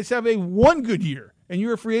quarterback and has have a one good year and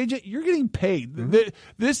you're a free agent, you're getting paid.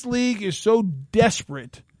 This league is so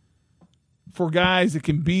desperate for guys that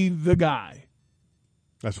can be the guy.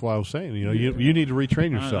 That's why I was saying. You need to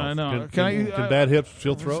retrain yourself. I know. Can bad hips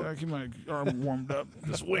still throw? I keep my arm warmed up.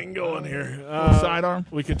 This wing going here. Sidearm.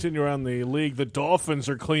 We continue around the league. The Dolphins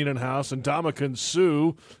are cleaning house, and Ndamukong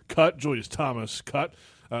Suh cut. Julius Thomas cut.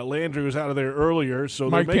 Landry was out of there earlier, so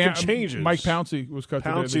they're making changes. Mike Pouncey was cut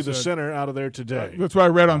today. Pouncey, they the said. center, out of there today. That's what I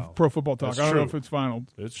read on Pro Football Talk. That's I don't know true. if it's final.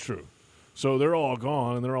 It's true. So they're all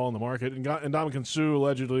gone, and they're all in the market. And Ndamukong Suh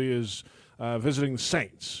allegedly is visiting the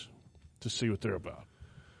Saints to see what they're about.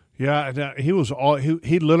 Yeah, and, he was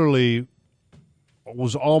he literally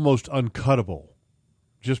was almost uncuttable,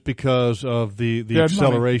 just because of the Dead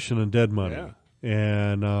acceleration and dead money. Yeah.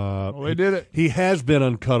 And they did it. He has been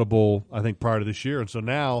uncuttable, I think, prior to this year, and so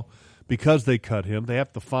now because they cut him, they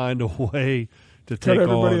have to find a way to take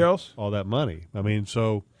everybody on else? all that money. I mean,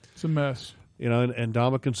 so. It's a mess. And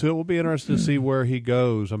Ndamukong Suh, it will be interesting to see where he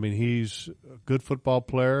goes. I mean, he's a good football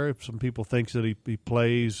player. If some people think that he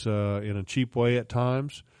plays in a cheap way at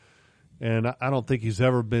times, and I don't think he's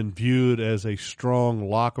ever been viewed as a strong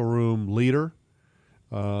locker room leader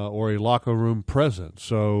or a locker room presence.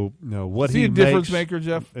 So, what Is he he a difference makes maker,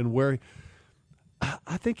 Jeff? and where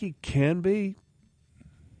I think he can be,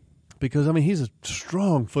 because, I mean, he's a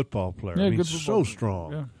strong football player. Yeah, I mean, good he's football so player.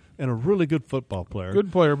 strong. Yeah. And a really good football player.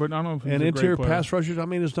 Good player, but I don't know if he's and a interior great player. pass rushers, I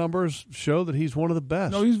mean, his numbers show that he's one of the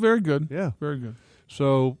best. No, he's very good. Yeah. Very good.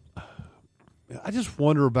 So I just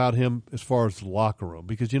wonder about him as far as the locker room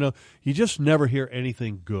because, you just never hear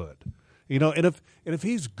anything good. And if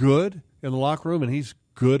he's good in the locker room and he's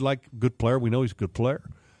good, like good player, we know he's a good player,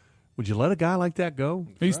 would you let a guy like that go?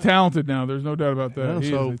 He's talented now. There's no doubt about that. Yeah, he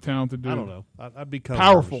so, is a talented dude. I don't know. I'd be kind of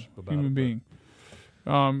Powerful nervous about human it, being.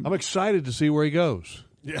 I'm excited to see where he goes.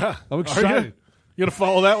 Yeah. I'm Are excited. you going to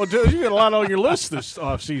follow that one, too? You got a lot on your list this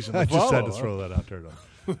offseason. I just had to throw that out there.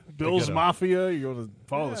 Bills Mafia, you're going to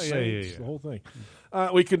follow the Yeah, Saints, yeah. the whole thing.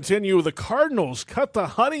 We continue. The Cardinals cut the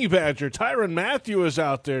honey badger. Tyrann Mathieu is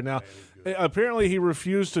out there now. Apparently, he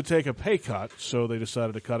refused to take a pay cut, so they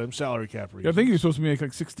decided to cut him. Salary cap reasons. Yeah, I think he was supposed to make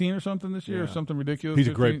like 16 or something this year, or something ridiculous. He's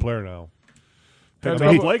a 15. great player now. Had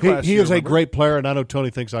He- Blake last He year, is a remember? great player, and I know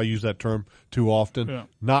Tony thinks I use that term too often. Yeah.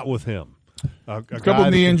 Not with him. A couple guy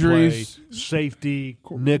that knee can injuries. play safety,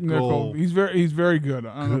 nickel. He's very good.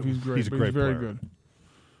 I don't know if he's great, He's a but great he's very player. good.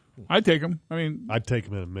 I'd take him. I mean, I'd take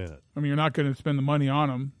him in a minute. you're not going to spend the money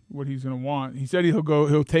on him. What he's going to want. He said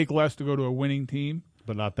he'll take less to go to a winning team.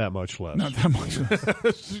 But not that much less. Not that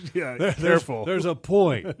much. Yeah, careful. There's a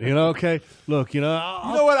point. Okay? Look, I'll You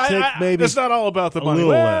know what? take maybe it's not all about the a money.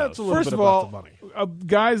 little Well, less. it's a little First bit of about all, the money.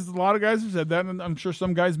 a lot of guys have said that, and I'm sure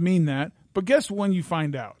some guys mean that. But guess when you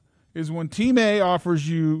find out is when Team A offers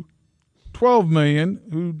you $12 million,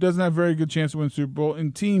 who doesn't have a very good chance to win the Super Bowl,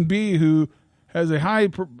 and Team B, who has a high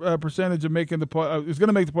percentage of making the is going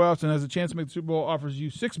to make the playoffs and has a chance to make the Super Bowl, offers you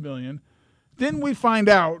 $6 million. Then we find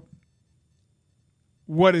out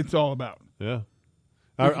what it's all about. Yeah.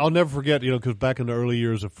 I'll never forget, because back in the early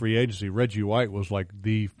years of free agency, Reggie White was like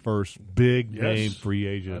the first big name free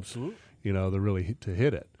agent. Absolutely. That really to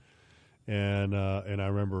hit it. And I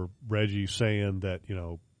remember Reggie saying that,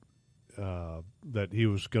 that he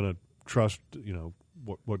was going to trust,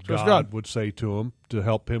 what Trust God God would say to him to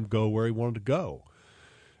help him go where he wanted to go.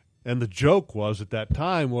 And the joke was at that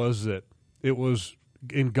time was that it was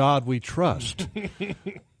in God we trust.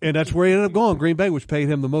 And that's where he ended up going, Green Bay, which paid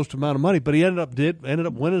him the most amount of money. But he ended up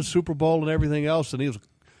winning the Super Bowl and everything else. And he was,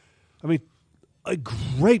 a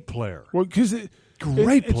great player. Well, because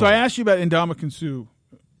Great So I player. asked you about Ndamukong Suh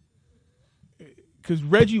because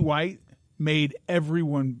Reggie White made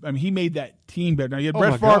everyone. I mean, he made that team better. Now you had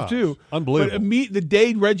Brett my Favre gosh. too, Unbelievable. But the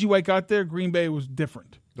day Reggie White got there, Green Bay was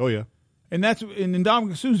different. Oh, yeah. And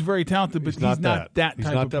Ndamukong Suh is very talented, but he's not that He's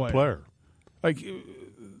type not of that player. Like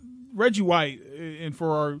Reggie White, and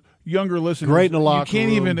for our younger listeners, Great in the locker you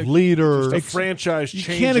can't room, even leader. A franchise you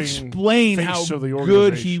changing can't explain face how of the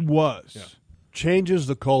good he organization. was. Yeah. Changes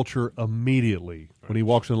the culture immediately when he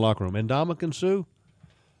walks in the locker room. And Ndamukong Suh,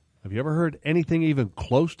 have you ever heard anything even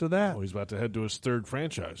close to that? Oh, he's about to head to his third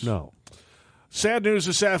franchise. No. Sad news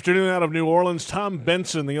this afternoon out of New Orleans. Tom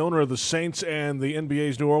Benson, the owner of the Saints and the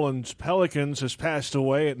NBA's New Orleans Pelicans, has passed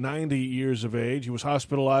away at 90 years of age. He was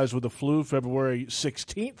hospitalized with the flu February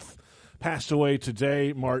 16th. Passed away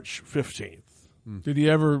today, March 15th. Did he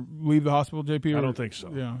ever leave the hospital, JP? I don't think so.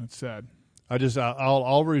 Yeah, it's sad. I'll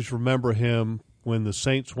always remember him when the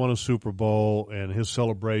Saints won a Super Bowl and his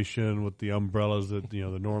celebration with the umbrellas, the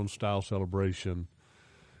New Orleans style celebration.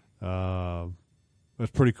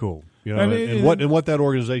 That's pretty cool. And what that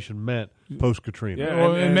organization meant post Katrina. Yeah,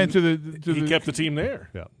 Well, and it meant to he kept the team there.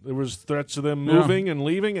 Yeah. There was threats of them moving and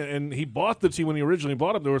leaving, and he bought the team when he originally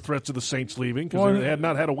bought it. There were threats of the Saints leaving because they had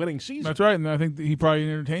not had a winning season. That's right, and I think that he probably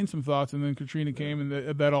entertained some thoughts, and then Katrina came,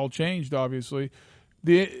 and that all changed, obviously.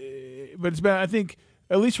 But it's been, I think,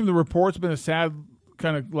 at least from the reports, been a sad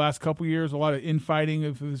kind of last couple years. A lot of infighting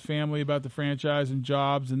of his family about the franchise and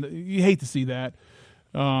jobs, and you hate to see that.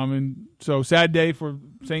 And so, sad day for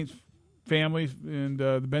Saints family and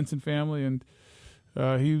the Benson family, and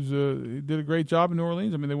he did a great job in New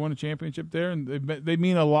Orleans. I mean, they won a championship there, and they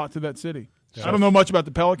mean a lot to that city. Yeah. I don't know much about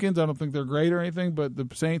the Pelicans. I don't think they're great or anything, but the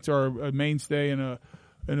Saints are a mainstay and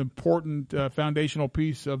an important foundational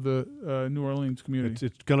piece of the New Orleans community.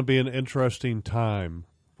 It's going to be an interesting time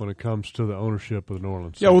when it comes to the ownership of the New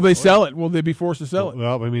Orleans Saints. Yeah, will they sell it? Will they be forced to sell it?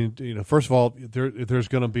 Well, I mean, first of all, there's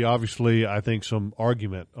going to be obviously, I think, some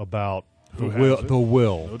argument about the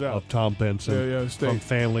will No doubt. of Tom Benson Yeah, from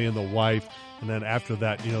family and the wife, and then after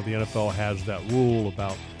that, the NFL has that rule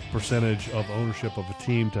about percentage of ownership of a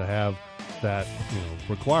team to have that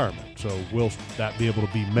requirement. So will that be able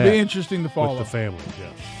to be met? Be interesting to follow with the family.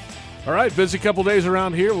 Yes. All right, busy couple days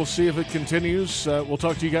around here. We'll see if it continues. We'll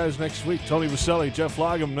talk to you guys next week. Tony Vaselli, Jeff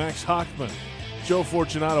Logum, Max Hochman, Joe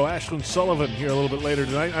Fortunato, Ashlyn Sullivan here a little bit later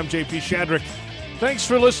tonight. I'm JP Shadrick. Thanks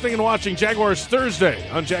for listening and watching Jaguars Thursday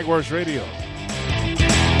on Jaguars Radio.